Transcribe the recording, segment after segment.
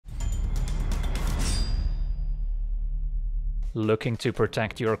Looking to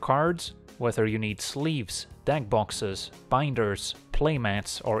protect your cards? Whether you need sleeves, deck boxes, binders,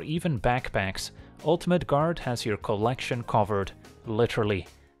 playmats, or even backpacks, Ultimate Guard has your collection covered. Literally.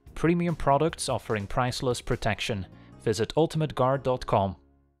 Premium products offering priceless protection. Visit ultimateguard.com.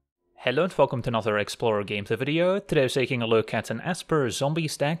 Hello and welcome to another Explorer Games video. Today I'm taking a look at an Esper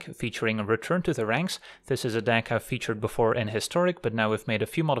Zombies deck featuring a Return to the Ranks. This is a deck I've featured before in Historic, but now we've made a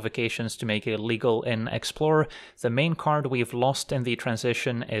few modifications to make it legal in Explorer. The main card we've lost in the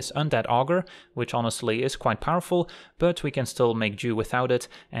transition is Undead Augur, which honestly is quite powerful, but we can still make do without it,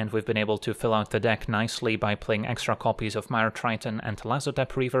 and we've been able to fill out the deck nicely by playing extra copies of Mire Triton and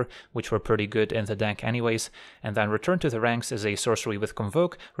Lazotep Reaver, which were pretty good in the deck anyways. And then Return to the Ranks is a sorcery with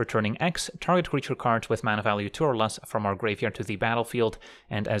Convoke, returning X, target creature card with mana value 2 or less from our graveyard to the battlefield,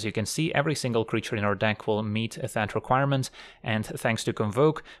 and as you can see, every single creature in our deck will meet that requirement, and thanks to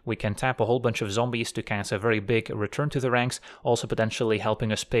Convoke, we can tap a whole bunch of zombies to cast a very big Return to the Ranks, also potentially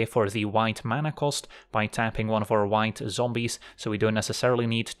helping us pay for the white mana cost by tapping one of our white zombies, so we don't necessarily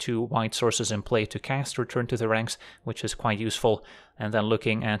need 2 white sources in play to cast Return to the Ranks, which is quite useful. And then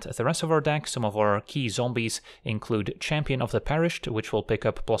looking at the rest of our deck, some of our key zombies include Champion of the Perished, which will pick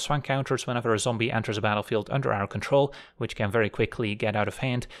up +1 counters whenever a zombie enters a battlefield under our control, which can very quickly get out of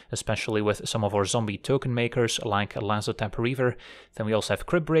hand, especially with some of our zombie token makers like Lazotep Reaver. Then we also have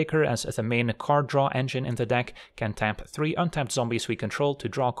Cryptbreaker as the main card draw engine in the deck, can tap 3 untapped zombies we control to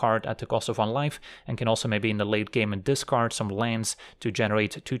draw a card at the cost of 1 life, and can also maybe in the late game discard some lands to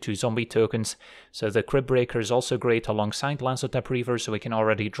generate 2/2 zombie tokens. So the Cryptbreaker is also great alongside Lazotep Reaver, so we can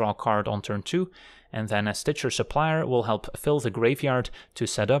already draw a card on turn 2. And then a Stitcher Supplier will help fill the graveyard to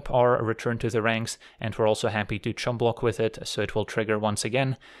set up our Return to the Ranks, and we're also happy to chump block with it, so it will trigger once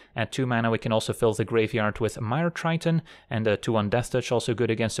again. At 2 mana we can also fill the graveyard with Mire Triton, and 2/1 Death Touch, also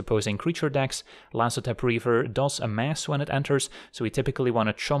good against opposing creature decks. Lazotep Reaver does amass when it enters, so we typically want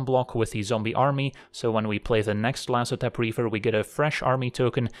to chump block with the zombie army, so when we play the next Lazotep Reaver we get a fresh army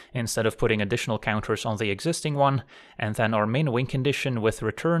token instead of putting additional counters on the existing one. And then our main win condition with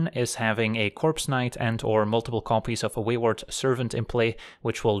Return is having a Corpse Knight and or multiple copies of a Wayward Servant in play,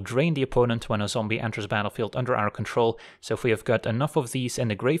 which will drain the opponent when a zombie enters battlefield under our control. So if we have got enough of these in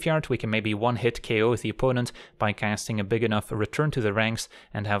the graveyard, we can maybe one-hit KO the opponent by casting a big enough Return to the Ranks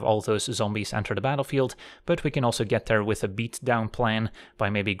and have all those zombies enter the battlefield. But we can also get there with a beat-down plan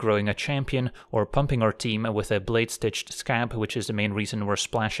by maybe growing a champion or pumping our team with a Blade-Stitched Scab, which is the main reason we're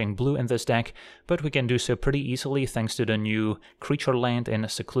splashing blue in this deck. But we can do so pretty easily thanks to the new creature land in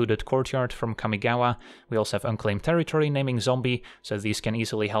Secluded Courtyard from Kamigawa. We also have Unclaimed Territory naming Zombie, so these can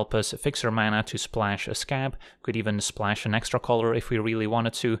easily help us fix our mana to splash a Scab. Could even splash an extra color if we really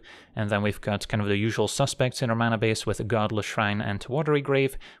wanted to. And then we've got kind of the usual suspects in our mana base with Godless Shrine and Watery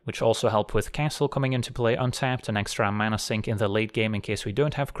Grave, which also help with Castle coming into play untapped, an extra mana sink in the late game in case we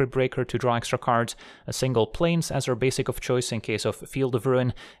don't have Cryptbreaker to draw extra cards, a single Plains as our basic of choice in case of Field of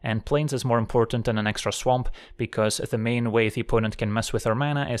Ruin, and Plains is more important than an extra Swamp, because the main way the opponent can mess with our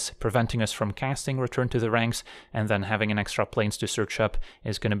mana is preventing us from casting Return to the Ranks, and then having an extra Plains to search up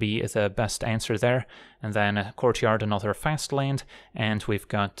is going to be the best answer there. And then Courtyard, another fast land, and we've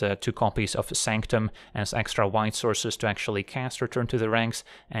got 2 copies of Sanctum as extra white sources to actually cast Return to the Ranks,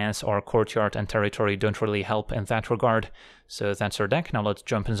 as our Courtyard and Territory don't really help in that regard. So that's our deck. Now let's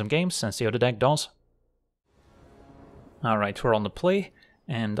jump in some games and see how the deck does. Alright, we're on the play,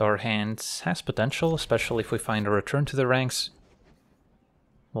 and our hand has potential, especially if we find a Return to the Ranks.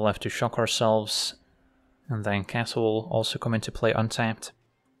 We'll have to shock ourselves, and then Castle will also come into play untapped.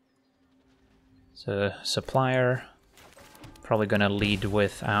 So Supplier, probably gonna lead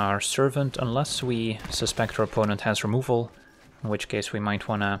with our Servant unless we suspect our opponent has removal, in which case we might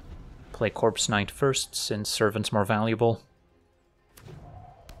wanna play Corpse Knight first since Servant's more valuable.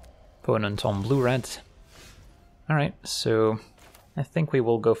 Opponent on blue-red. Alright, so I think we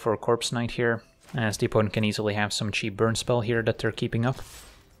will go for a Corpse Knight here, as the opponent can easily have some cheap burn spell here that they're keeping up.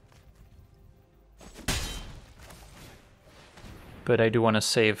 But I do want to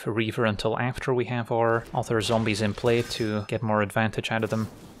save Reaver until after we have our other zombies in play to get more advantage out of them.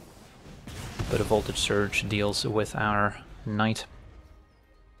 But a Voltage Surge deals with our Knight.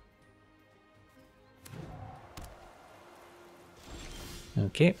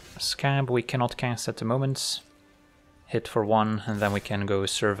 Okay, Scab we cannot cast at the moment. Hit for 1, and then we can go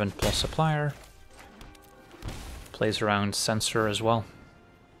Servant plus Supplier. Plays around Censor as well.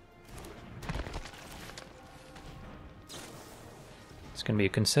 It's going to be a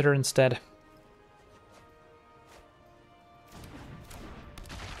Consider instead.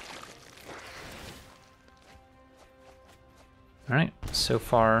 Alright, so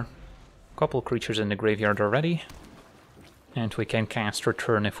far a couple creatures in the graveyard already. And we can cast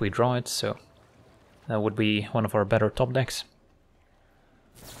Return if we draw it, so that would be one of our better top decks.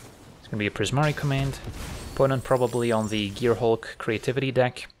 It's gonna be a Prismari command. Opponent probably on the Gearhulk Creativity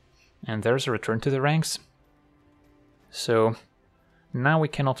deck. And there's a Return to the Ranks. So now we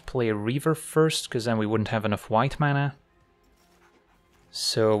cannot play a Reaver first, because then we wouldn't have enough white mana.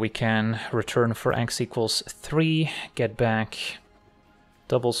 So we can return for X equals 3, get back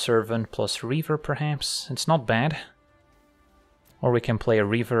Double Servant plus Reaver perhaps. It's not bad. Or we can play a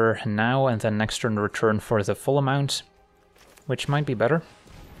Reaver now and then next turn return for the full amount, which might be better.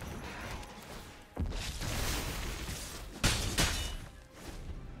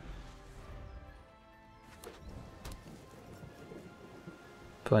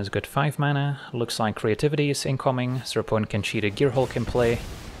 Opponent's got 5 mana, looks like Creativity is incoming, so opponent can cheat a Gearhulk in play,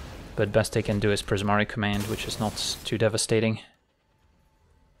 but best they can do is Prismari command, which is not too devastating.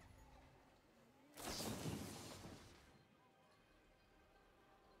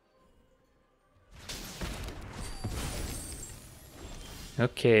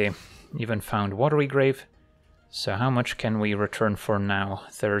 Okay, even found Watery Grave. So how much can we return for now?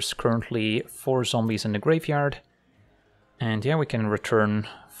 There's currently 4 zombies in the graveyard. And yeah, we can return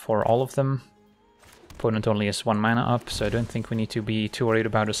for all of them. Opponent only has 1 mana up, so I don't think we need to be too worried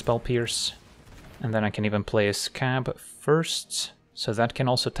about a Spell Pierce. And then I can even play a Scab first, so that can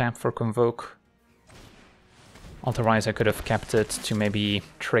also tap for Convoke. Otherwise I could have kept it to maybe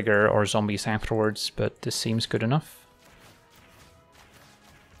trigger or zombies afterwards, but this seems good enough.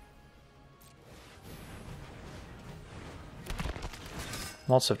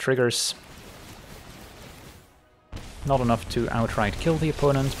 Lots of triggers. Not enough to outright kill the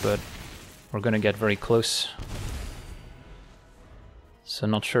opponent, but we're gonna get very close. So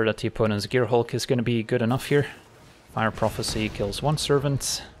not sure that the opponent's Gearhulk is gonna be good enough here. Fire Prophecy kills 1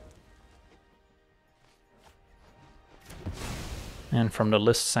 servant. And from the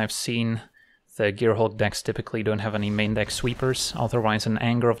lists I've seen, the Gearhulk decks typically don't have any main deck sweepers, otherwise an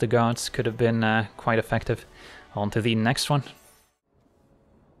Anger of the Gods could have been quite effective. On to the next one.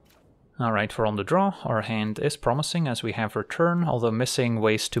 Alright, we're on the draw. Our hand is promising as we have Return, although missing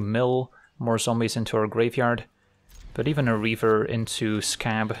ways to mill more zombies into our graveyard. But even a Reaver into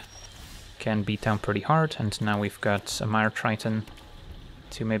Scab can beat down pretty hard, and now we've got a Mire Triton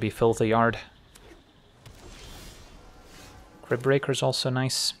to maybe fill the yard. Cryptbreaker's also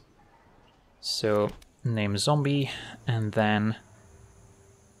nice. So, name Zombie, and then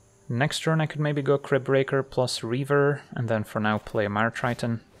next turn I could maybe go Cryptbreaker plus Reaver, and then for now play a Mire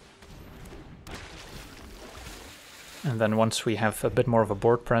Triton. And then once we have a bit more of a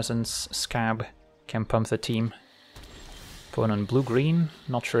board presence, Scab can pump the team. Opponent blue-green,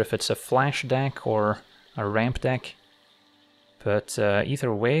 not sure if it's a flash deck or a ramp deck. But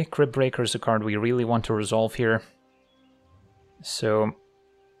either way, Cryptbreaker is a card we really want to resolve here. So,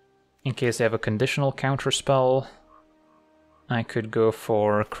 in case they have a conditional counterspell, I could go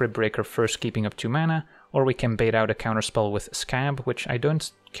for Cryptbreaker first, keeping up 2 mana, or we can bait out a counterspell with Scab, which I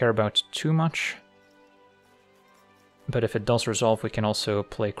don't care about too much. But if it does resolve, we can also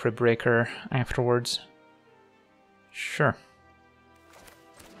play Cryptbreaker afterwards. Sure.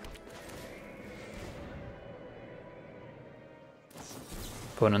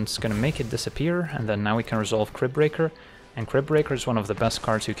 Opponent's gonna make it disappear, and then now we can resolve Cryptbreaker. And Cryptbreaker is one of the best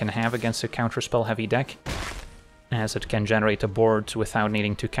cards you can have against a counterspell heavy deck, as it can generate a board without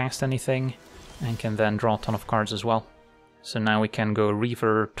needing to cast anything, and can then draw a ton of cards as well. So now we can go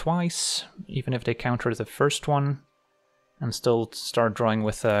Reaver twice, even if they counter the first one, and still start drawing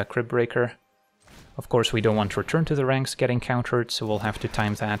with Cryptbreaker. Of course we don't want Return to the Ranks getting countered, so we'll have to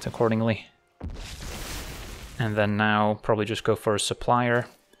time that accordingly. And then now probably just go for a Supplier.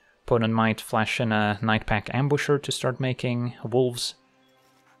 Opponent might flash in a Nightpack Ambusher to start making wolves,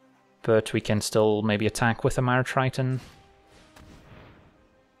 but we can still maybe attack with a Mire Triton.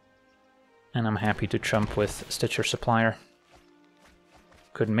 And I'm happy to chump with Stitcher Supplier.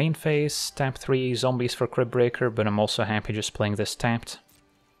 Could main phase, tap 3 zombies for Cryptbreaker, but I'm also happy just playing this tapped.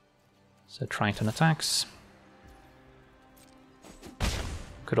 So Triton attacks.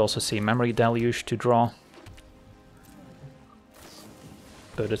 Could also see Memory Deluge to draw.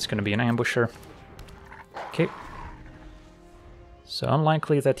 But it's going to be an Ambusher. Okay. So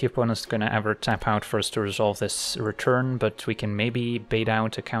unlikely that the opponent's going to ever tap out for us to resolve this return, but we can maybe bait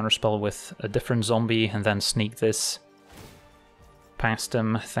out a counterspell with a different zombie and then sneak this past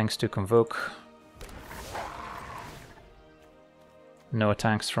him thanks to Convoke. No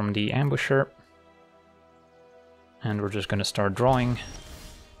attacks from the Ambusher. And we're just going to start drawing.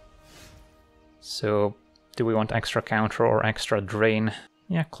 So, do we want extra counter or extra drain?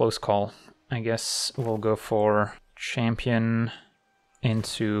 Yeah, close call. I guess we'll go for champion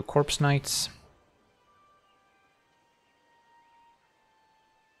into Corpse Knights.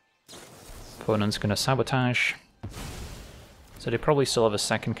 Opponent's gonna sabotage. So they probably still have a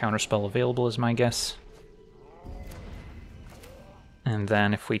second counterspell available is my guess. And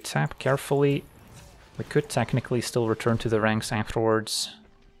then if we tap carefully, we could technically still return to the ranks afterwards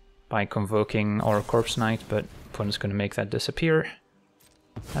by convoking our Corpse Knight, but opponent's gonna make that disappear.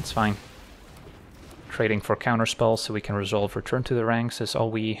 That's fine. Trading for counterspells so we can resolve return to the ranks is all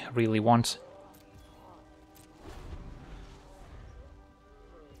we really want.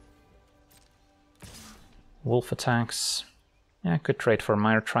 Wolf attacks. Yeah, could trade for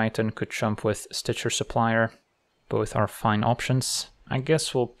Mire Triton, could jump with Stitcher Supplier. Both are fine options. I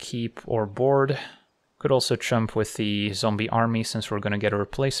guess we'll keep our board. Could also jump with the zombie army since we're gonna get a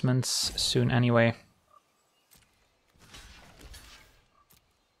replacement soon anyway.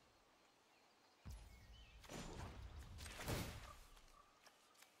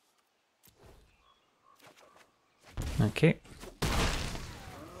 Okay.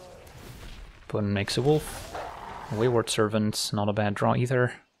 Opponent makes a wolf. Wayward Servant, not a bad draw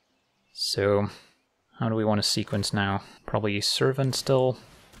either. So, how do we want to sequence now? Probably Servant still.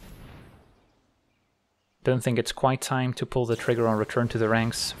 Don't think it's quite time to pull the trigger on return to the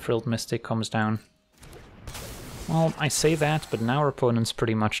ranks. Frilled Mystic comes down. Well, I say that, but now our opponent's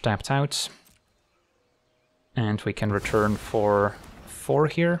pretty much tapped out. And we can return for 4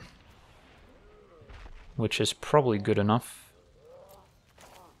 here, which is probably good enough.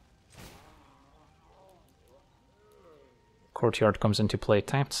 Courtyard comes into play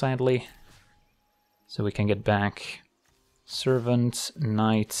tapped, sadly. So we can get back Servant,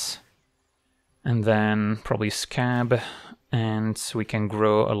 Knight, and then probably Scab, and we can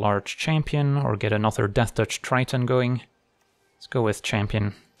grow a large champion or get another Death Touch Triton going. Let's go with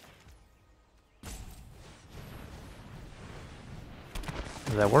champion.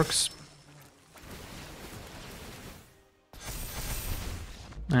 That works.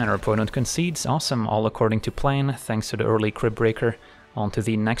 And our opponent concedes. Awesome, all according to plan, thanks to the early Cryptbreaker. On to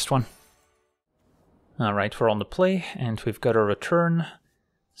the next one. Alright, we're on the play, and we've got a return,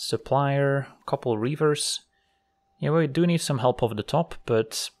 supplier, couple reavers. Yeah, we do need some help over the top,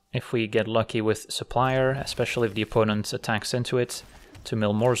 but if we get lucky with supplier, especially if the opponent attacks into it to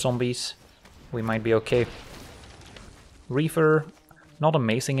mill more zombies, we might be okay. Reaver, not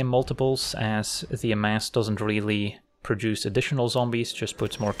amazing in multiples, as the amass doesn't really produce additional zombies, just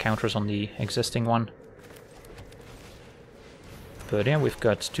puts more counters on the existing one. But yeah, we've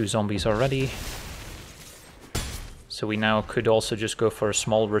got 2 zombies already. So we now could also just go for a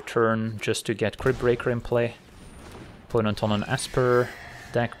small return just to get Cryptbreaker in play. Opponent on an Esper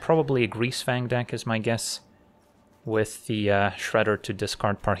deck, probably a Greasefang deck is my guess, with the Shredder to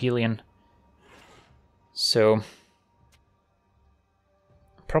discard Parhelion. So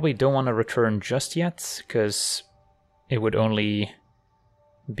probably don't want to return just yet, because it would only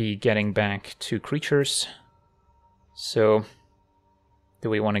be getting back 2 creatures. So, do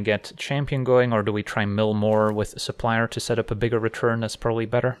we want to get champion going, or do we try mill more with supplier to set up a bigger return? That's probably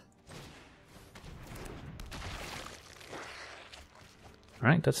better.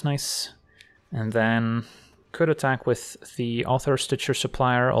 Alright, that's nice. And then could attack with the Author Stitcher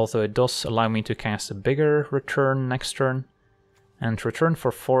Supplier, although it does allow me to cast a bigger return next turn. And return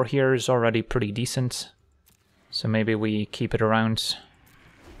for 4 here is already pretty decent. So maybe we keep it around.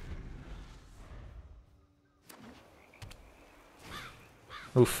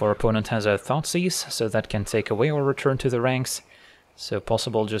 Oof, our opponent has a Thoughtseize, so that can take away our return to the ranks. So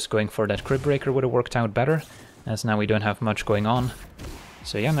possible just going for that Cryptbreaker would have worked out better, as now we don't have much going on.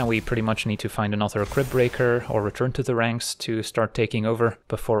 So yeah, now we pretty much need to find another Cryptbreaker or return to the ranks to start taking over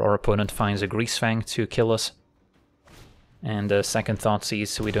before our opponent finds a Greasefang to kill us. And a second Thoughtseize,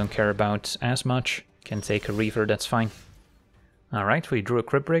 so we don't care about as much. Can take a Reaver, that's fine. Alright, we drew a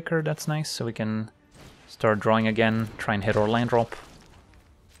Cryptbreaker, that's nice, so we can start drawing again, try and hit our land drop.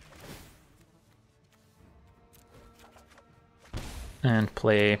 And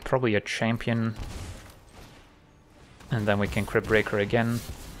play probably a champion. And then we can Cryptbreaker again.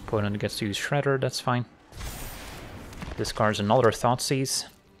 Opponent gets to use Shredder, that's fine. Discards another Thoughtseize.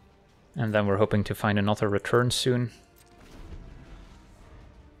 And then we're hoping to find another return soon.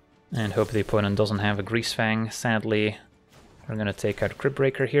 And hope the opponent doesn't have a Greasefang. Sadly, we're gonna take out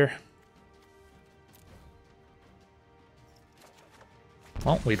Cryptbreaker here.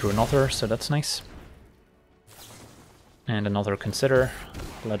 Well, we drew another, so that's nice. And another Consider.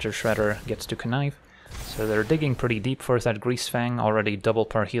 Ledger Shredder gets to connive. So they're digging pretty deep for that Greasefang, already double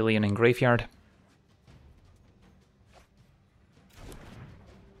Parhelion in graveyard.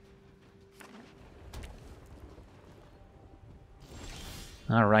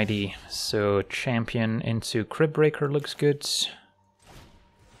 Alrighty, so champion into Cryptbreaker looks good.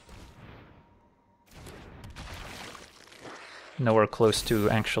 Nowhere close to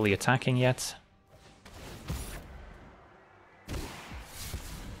actually attacking yet.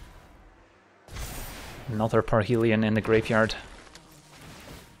 Another Parhelion in the graveyard.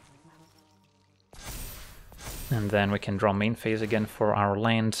 And then we can draw main phase again for our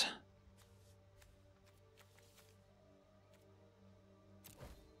land.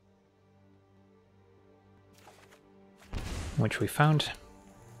 Which we found.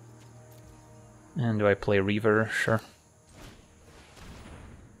 And do I play Reaver? Sure.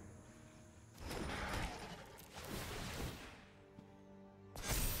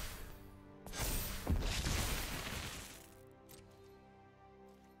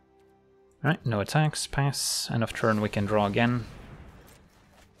 Alright, no attacks, pass. End of turn we can draw again.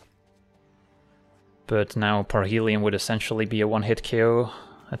 But now Parhelion would essentially be a one-hit KO,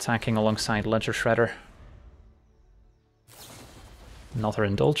 attacking alongside Ledger Shredder. Another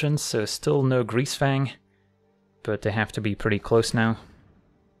Indulgence, so still no Greasefang, but they have to be pretty close now.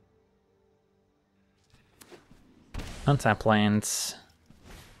 Untap lands,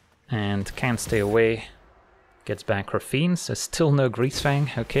 and can't stay away. Gets back her Fiend, so still no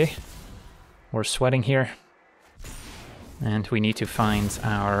Greasefang, okay. We're sweating here. And we need to find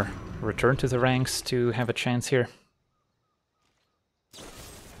our return to the ranks to have a chance here.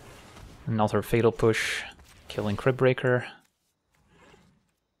 Another Fatal Push, killing Cryptbreaker.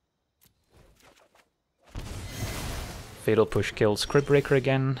 Fatal Push kills Cryptbreaker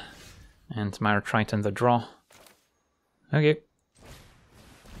again, and Mire Triton the draw. Okay.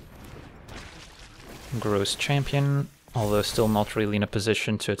 Gross champion, although still not really in a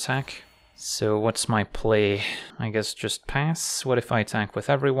position to attack. So what's my play? I guess just pass. What if I attack with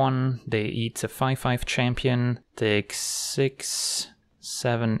everyone? They eat a 5/5 champion, take 6,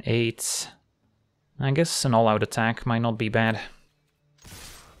 7, 8. I guess an all-out attack might not be bad.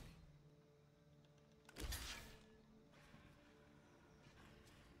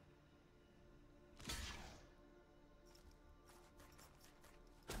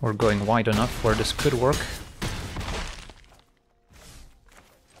 We're going wide enough where this could work.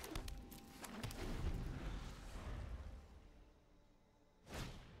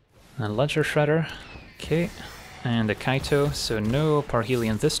 A Ledger Shredder, okay, and a Kaito, so no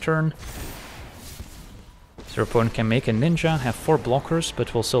Parhelion this turn. So our opponent can make a Ninja, have 4 blockers,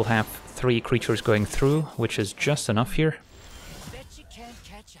 but we'll still have 3 creatures going through, which is just enough here. Bet you can't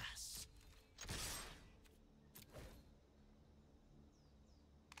catch us.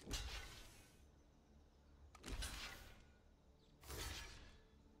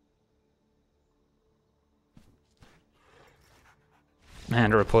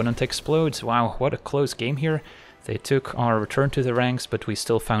 And our opponent explodes. Wow, what a close game here. They took our return to the ranks, but we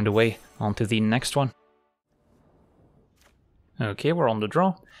still found a way onto the next one. Okay, we're on the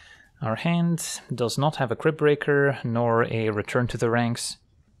draw. Our hand does not have a Cryptbreaker, nor a return to the ranks.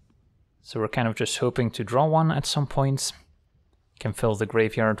 So we're kind of just hoping to draw one at some point. Can fill the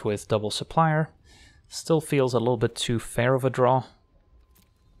graveyard with double supplier. Still feels a little bit too fair of a draw.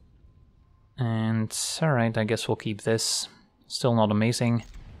 And alright, I guess we'll keep this. Still not amazing,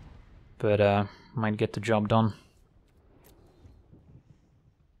 but might get the job done.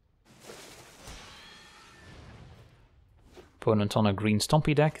 Opponent on a green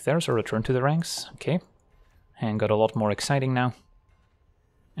Stompy deck. There's a return to the ranks. Okay. And got a lot more exciting now.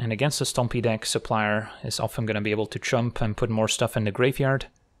 And against a Stompy deck, Supplier is often going to be able to chump and put more stuff in the graveyard.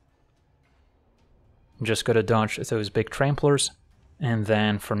 Just gotta dodge those big tramplers. And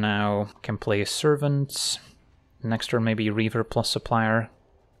then for now, can play Servant. Next turn maybe Reaver plus Supplier.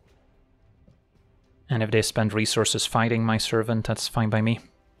 And if they spend resources fighting my Servant, that's fine by me.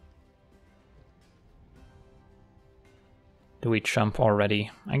 Do we chump already?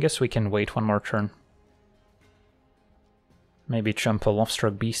 I guess we can wait one more turn. Maybe chump a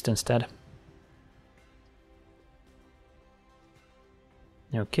Lovestruck Beast instead.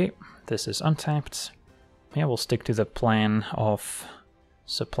 Okay, this is untapped. Yeah, we'll stick to the plan of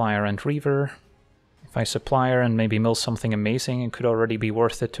Supplier and Reaver. If I Supplier and maybe mill something amazing, it could already be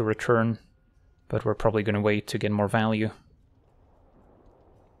worth it to return. But we're probably going to wait to get more value.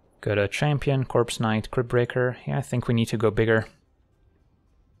 Got a Champion, Corpse Knight, Cryptbreaker. Yeah, I think we need to go bigger.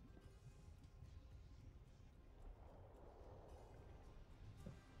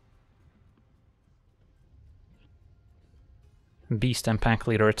 Beast and Pack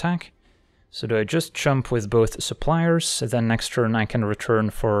Leader attack. So do I just chump with both suppliers, then next turn I can return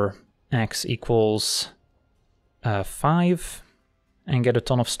for X equals 5 and get a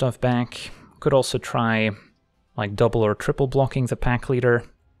ton of stuff back. Could also try like double or triple blocking the pack leader.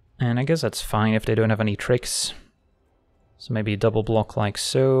 And I guess that's fine if they don't have any tricks. So maybe double block like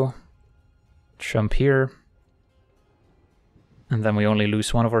so. Jump here. And then we only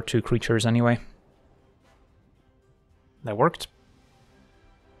lose one of our 2 creatures anyway. That worked.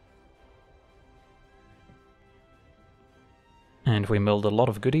 And we milled a lot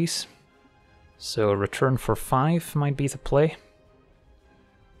of goodies. So return for 5 might be the play.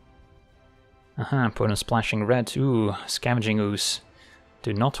 Aha, opponent splashing red. Ooh, Scavenging Ooze.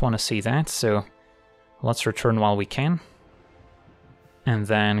 Do not want to see that, so let's return while we can. And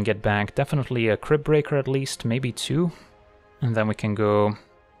then get back definitely a Cryptbreaker at least, maybe 2. And then we can go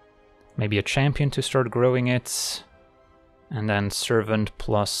maybe a champion to start growing it. And then Servant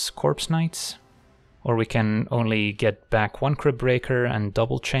plus Corpse Knight. Or we can only get back 1 Cryptbreaker and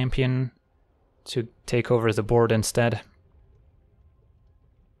double champion to take over the board instead.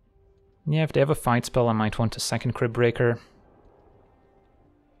 Yeah, if they have a fight spell, I might want a second Cryptbreaker.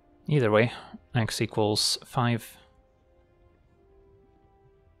 Either way, X equals 5.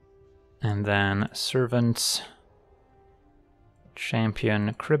 And then Servant,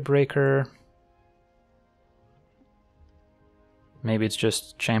 Champion, Cryptbreaker. Maybe it's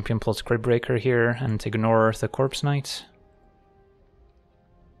just Champion plus Cryptbreaker here and ignore the Corpse Knight.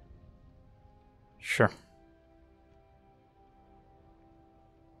 Sure.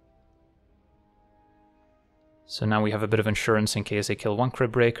 So now we have a bit of insurance in case they kill 1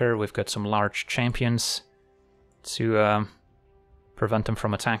 Cryptbreaker. We've got some large champions to prevent them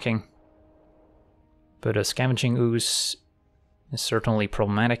from attacking. But a Scavenging Ooze is certainly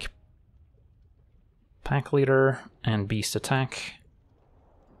problematic. Pack Leader and Beast Attack.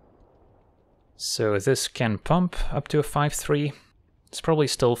 So this can pump up to a 5/3. It's probably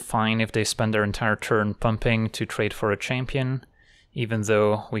still fine if they spend their entire turn pumping to trade for a champion, even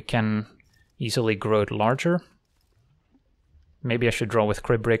though we can easily grow it larger. Maybe I should draw with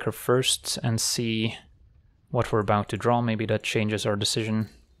Cryptbreaker first and see what we're about to draw. Maybe that changes our decision.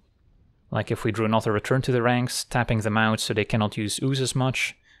 Like if we drew another Return to the Ranks, tapping them out so they cannot use Ooze as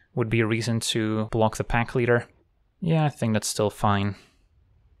much would be a reason to block the pack leader. Yeah, I think that's still fine.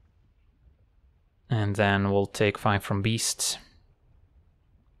 And then we'll take 5 from Beast.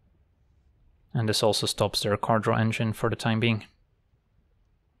 And this also stops their card draw engine for the time being.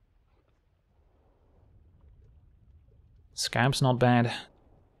 Scab's not bad.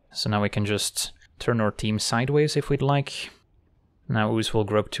 So now we can just turn our team sideways if we'd like. Now Ooze will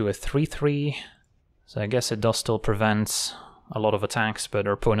grow up to a 3/3. So I guess it does still prevent a lot of attacks, but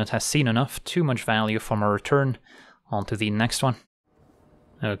our opponent has seen enough, too much value from our return. On to the next one.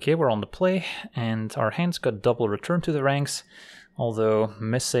 Okay, we're on the play, and our hand's got double Return to the Ranks, although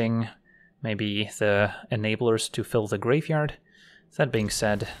missing maybe the enablers to fill the graveyard. That being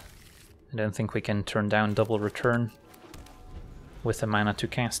said, I don't think we can turn down double Return with the mana to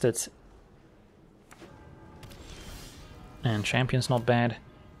cast it. And Champion's not bad.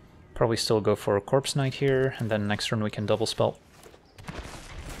 Probably still go for a Corpse Knight here, and then next turn we can double spell.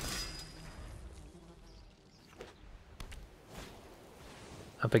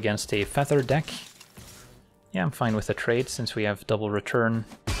 Up against a Feather deck. Yeah, I'm fine with the trade since we have double Return.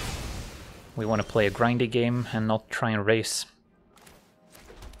 We want to play a grindy game and not try and race.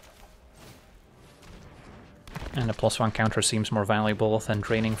 And a +1 counter seems more valuable than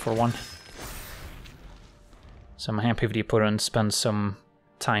draining for 1. So I'm happy if the opponent spends some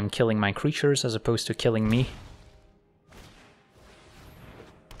time killing my creatures as opposed to killing me.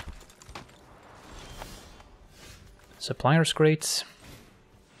 Supplier's great.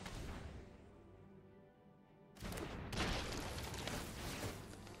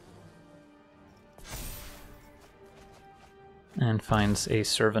 And finds a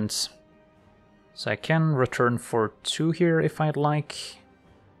Servant. So I can return for 2 here if I'd like.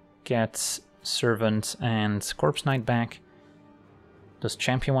 Get Servant and Corpse Knight back. Does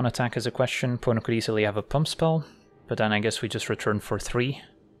Champion want to attack is a question. Opponent could easily have a pump spell, but then I guess we just return for 3.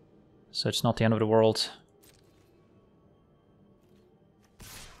 So it's not the end of the world.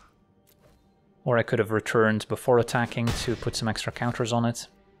 Or I could have returned before attacking to put some extra counters on it.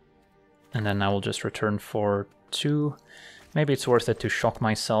 And then I will just return for 2. Maybe it's worth it to shock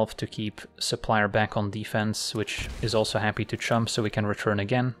myself to keep Supplier back on defense, which is also happy to chump so we can return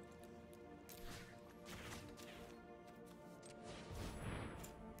again.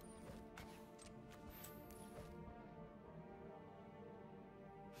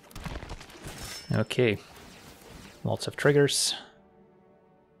 Okay, lots of triggers.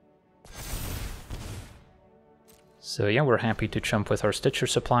 So yeah, we're happy to chump with our Stitcher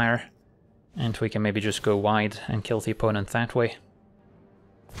Supplier. And we can maybe just go wide and kill the opponent that way.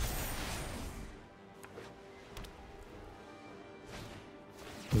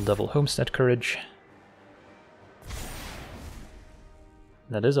 Double Homestead Courage.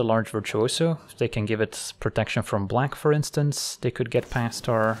 That is a large Virtuoso. If they can give it protection from black, for instance, they could get past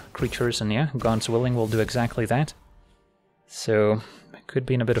our creatures, and yeah, God's willing will do exactly that. So, it could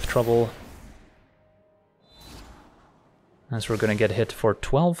be in a bit of trouble, as we're gonna get hit for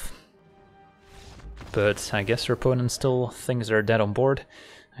 12. But I guess our opponent still thinks they're dead on board.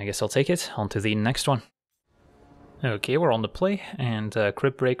 I guess I'll take it. On to the next one. Okay, we're on the play, and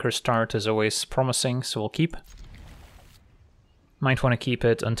Cryptbreaker start is always promising, so we'll keep. Might want to keep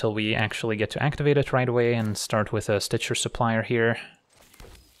it until we actually get to activate it right away and start with a Stitcher Supplier here.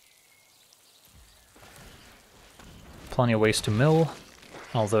 Plenty of ways to mill,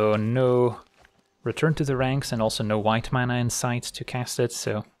 although no return to the ranks and also no white mana in sight to cast it,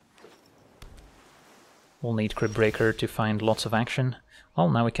 so we'll need Cryptbreaker to find lots of action. Well,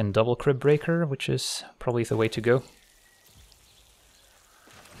 now we can double Cryptbreaker, which is probably the way to go.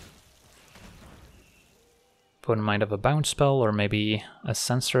 Opponent might have a bounce spell, or maybe a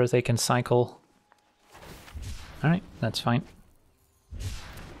sensor they can cycle. Alright, that's fine.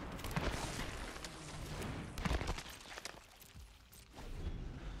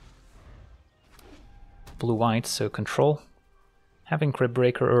 Blue-white, so control. Having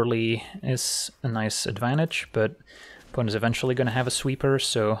Cryptbreaker early is a nice advantage, but opponent is eventually going to have a sweeper,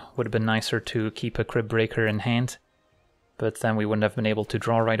 so would have been nicer to keep a Cryptbreaker in hand, but then we wouldn't have been able to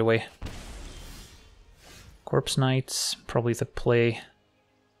draw right away. Corpse Knights, probably the play,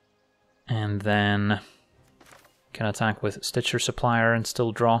 and then can attack with Stitcher Supplier and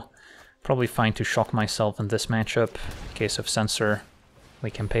still draw. Probably fine to shock myself in this matchup. In case of Censor,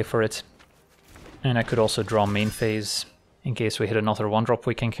 we can pay for it. And I could also draw main phase, in case we hit another 1-drop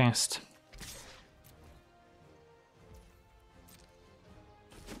we can cast.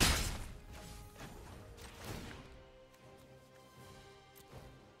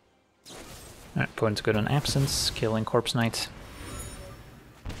 Alright, opponent's good on Absence, killing Corpse Knight.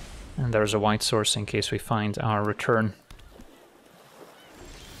 And there's a white source in case we find our return.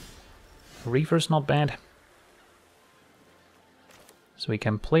 Reaver's not bad. So we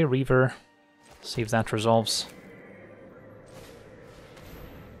can play Reaver, see if that resolves.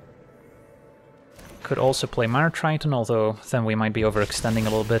 Could also play Mire Triton, although then we might be overextending a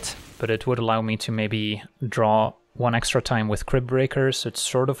little bit, but it would allow me to maybe draw one extra time with Cryptbreaker, so it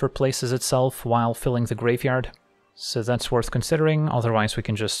sort of replaces itself while filling the graveyard. So that's worth considering, otherwise we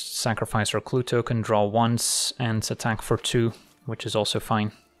can just sacrifice our clue token, draw once, and attack for 2, which is also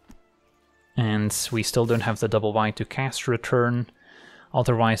fine. And we still don't have the double white to cast Return,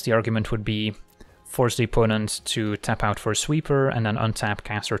 otherwise the argument would be force the opponent to tap out for a sweeper and then untap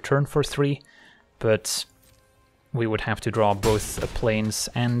cast Return for 3, but we would have to draw both a Plains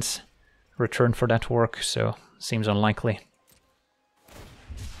and Return for that to work, so seems unlikely.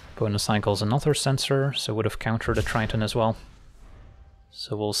 Opponent cycles another Censor, so would have countered a Triton as well.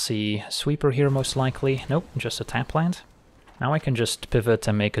 So we'll see Sweeper here most likely. Nope, just a tap land. Now I can just pivot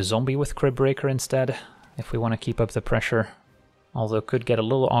and make a zombie with Cryptbreaker instead, if we want to keep up the pressure. Although it could get a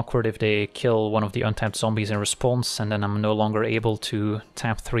little awkward if they kill one of the untapped zombies in response, and then I'm no longer able to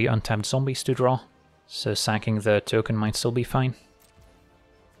tap 3 untapped zombies to draw. So sacking the token might still be fine.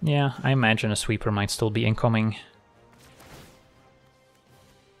 Yeah, I imagine a sweeper might still be incoming.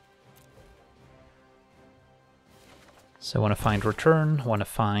 So I want to find Return, want to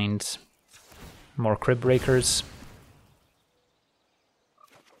find more Cryptbreakers.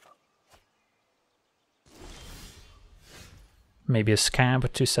 Maybe a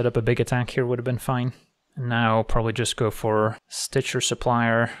Scab to set up a big attack here would have been fine. And now probably just go for Stitcher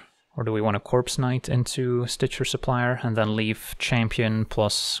Supplier. Or do we want a Corpse Knight into Stitcher Supplier and then leave Champion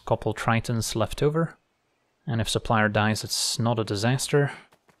plus a couple Tritons left over? And if Supplier dies, it's not a disaster.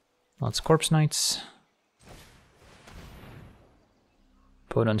 Let's Corpse Knights.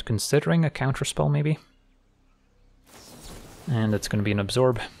 Opponent considering a counterspell maybe. And it's going to be an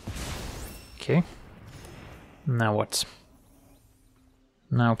Absorb. Okay. Now what?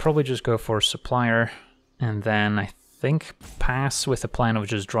 Now probably just go for Supplier, and then I think pass with the plan of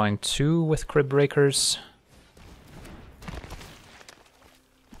just drawing 2 with Cryptbreakers.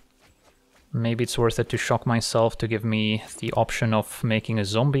 Maybe it's worth it to shock myself to give me the option of making a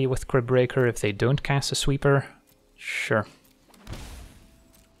zombie with Cryptbreaker if they don't cast a sweeper. Sure.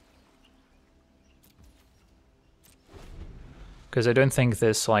 Because I don't think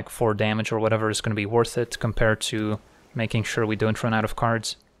this like 4 damage or whatever is going to be worth it compared to making sure we don't run out of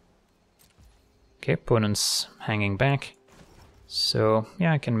cards. Okay, opponent's hanging back. So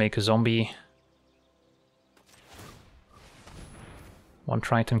yeah, I can make a zombie. 1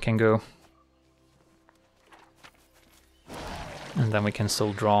 Triton can go. And then we can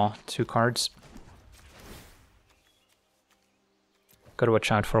still draw 2 cards. Gotta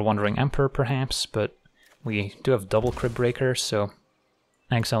watch out for Wandering Emperor perhaps, but we do have double Cryptbreaker, so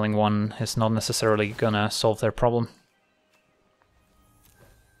exiling 1 is not necessarily gonna solve their problem.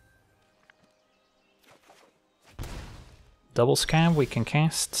 Double Scab we can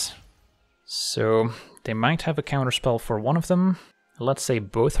cast, so they might have a counterspell for one of them. Let's say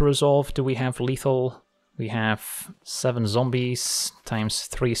both resolve. Do we have lethal? We have 7 zombies, times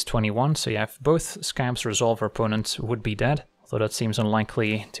 3 is 21, so yeah, if both Scabs resolve, our opponent would be dead, although that seems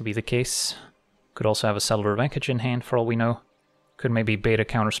unlikely to be the case. Could also have a Cellular Wreckage in hand for all we know. Could maybe bait a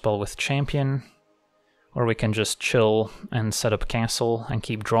counterspell with Champion, or we can just chill and set up Castle and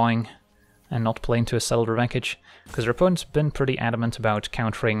keep drawing and not play into a Cellular Wreckage, because our opponent's been pretty adamant about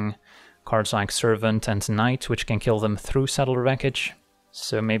countering cards like Servant and Knight, which can kill them through Cellular Wreckage.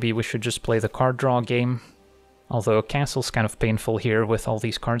 So maybe we should just play the card draw game, although Castle's kind of painful here with all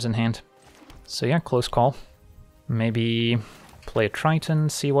these cards in hand. So yeah, close call. Maybe play a Triton,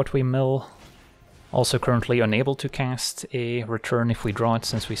 see what we mill. Also currently unable to cast a Return if we draw it,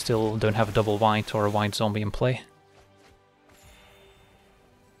 since we still don't have a double white or a white zombie in play.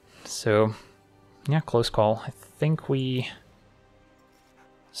 So yeah, close call. I think we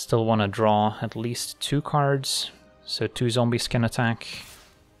still want to draw at least 2 cards, so 2 zombies can attack.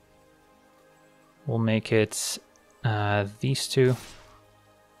 We'll make it these 2.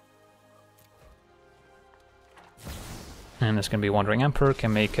 And it's going to be Wandering Emperor,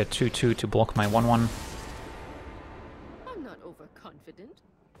 can make a 2/2 to block my 1/1. I'm not overconfident.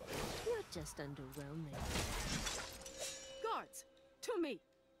 You're just underwhelming. Guards, to me!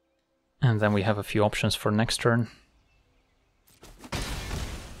 And then we have a few options for next turn.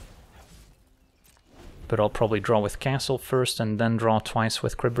 But I'll probably draw with Castle first and then draw twice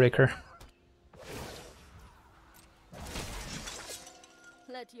with Cryptbreaker.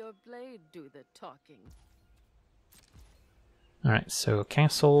 Let your blade do the talking. Alright, so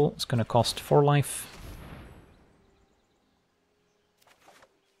Castle is going to cost 4 life.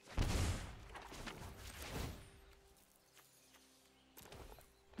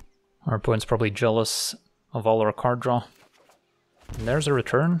 Our opponent's probably jealous of all our card draw. And there's a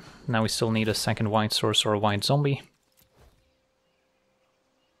Return. Now we still need a second white source or a white zombie.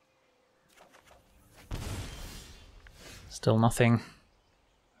 Still nothing.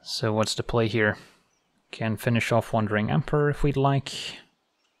 So what's the play here? Can finish off Wandering Emperor if we'd like.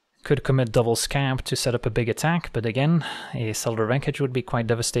 Could commit double Scab to set up a big attack, but again, a Cellular Wreckage would be quite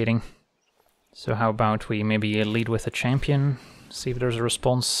devastating. So how about we maybe lead with a Champion, see if there's a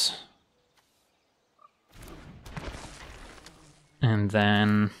response. And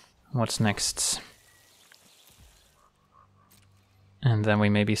then, what's next? And then we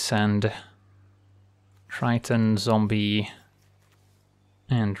maybe send Triton, Zombie,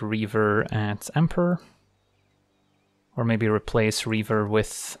 and Reaver at Emperor. Or maybe replace Reaver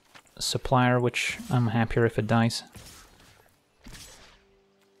with Supplier, which I'm happier if it dies.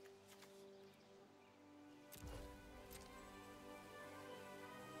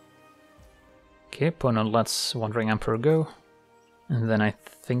 Okay, opponent lets Wandering Emperor go. And then I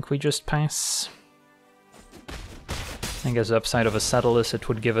think we just pass. I guess the upside of a Saddle is it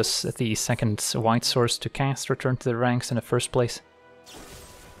would give us the second white source to cast Return to the Ranks in the first place.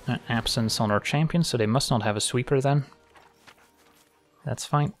 Absence on our champion, so they must not have a sweeper then. That's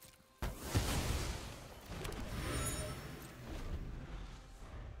fine.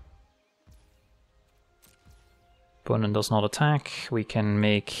 Opponent does not attack. We can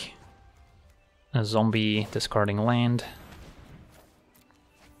make a zombie discarding land.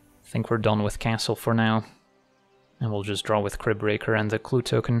 I think we're done with Castle for now. And we'll just draw with Cryptbreaker and the Clue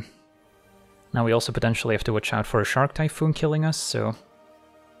token. Now we also potentially have to watch out for a Shark Typhoon killing us, so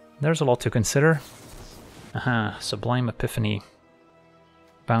there's a lot to consider. Aha, Sublime Epiphany.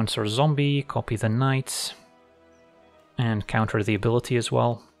 Bounce our zombie, copy the knight, and counter the ability as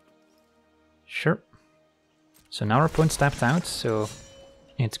well. Sure. So now our opponent's tapped out, so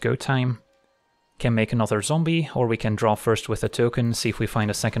it's go time. Can make another zombie, or we can draw first with a token, see if we find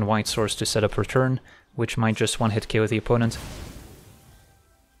a second white source to set up Return, which might just one-hit KO the opponent.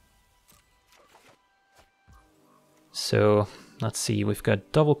 So, let's see, we've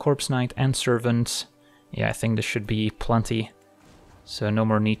got double Corpse Knight and Servant. Yeah, I think this should be plenty. So no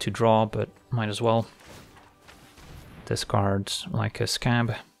more need to draw, but might as well. Discard like a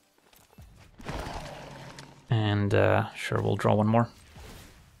Scab. And sure, we'll draw one more.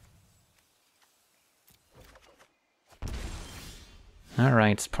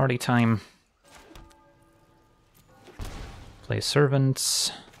 Alright, party time. Play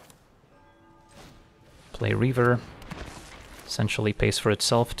Servants. Play Reaver. Essentially pays for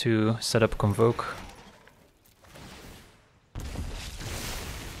itself to set up Convoke.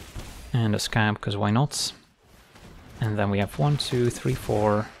 And a Scab, because why not? And then we have 1, 2, 3,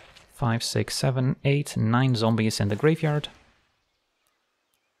 4, 5, 6, 7, 8, 9 zombies in the graveyard.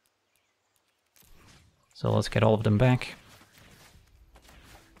 So let's get all of them back.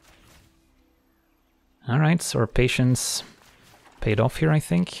 Alright, so our patience paid off here, I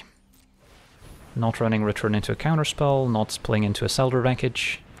think. Not running Return into a counterspell, not playing into a Selder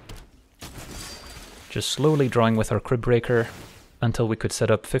Wreckage. Just slowly drawing with our Cryptbreaker until we could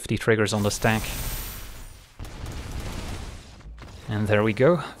set up 50 triggers on the stack. And there we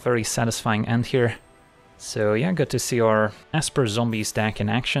go, very satisfying end here. So yeah, good to see our Esper Zombies deck in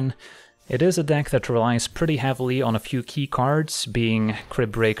action. It is a deck that relies pretty heavily on a few key cards, being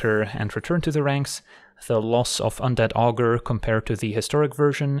Cryptbreaker and Return to the Ranks. The loss of Undead Augur compared to the historic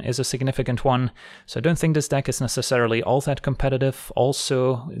version is a significant one, so I don't think this deck is necessarily all that competitive.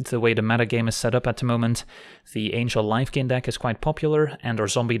 Also, the way the metagame is set up at the moment, the Angel Life Gain deck is quite popular, and our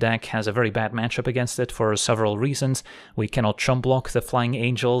zombie deck has a very bad matchup against it for several reasons. We cannot chump block the Flying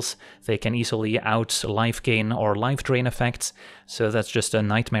Angels, they can easily out life gain or life drain effects, so that's just a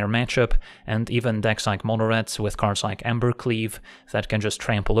nightmare matchup, and even decks like Mono-Red with cards like Embercleave that can just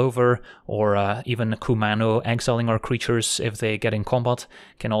trample over, or even Kumano exiling our creatures if they get in combat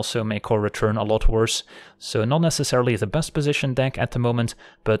can also make our return a lot worse. So not necessarily the best positioned deck at the moment,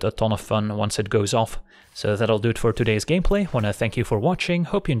 but a ton of fun once it goes off. So that'll do it for today's gameplay. Wanna thank you for watching,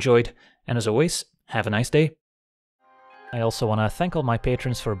 hope you enjoyed, and as always, have a nice day. I also want to thank all my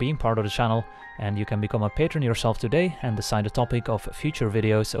patrons for being part of the channel, and you can become a patron yourself today and decide the topic of future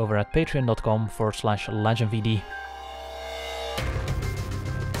videos over at patreon.com/LegenVD.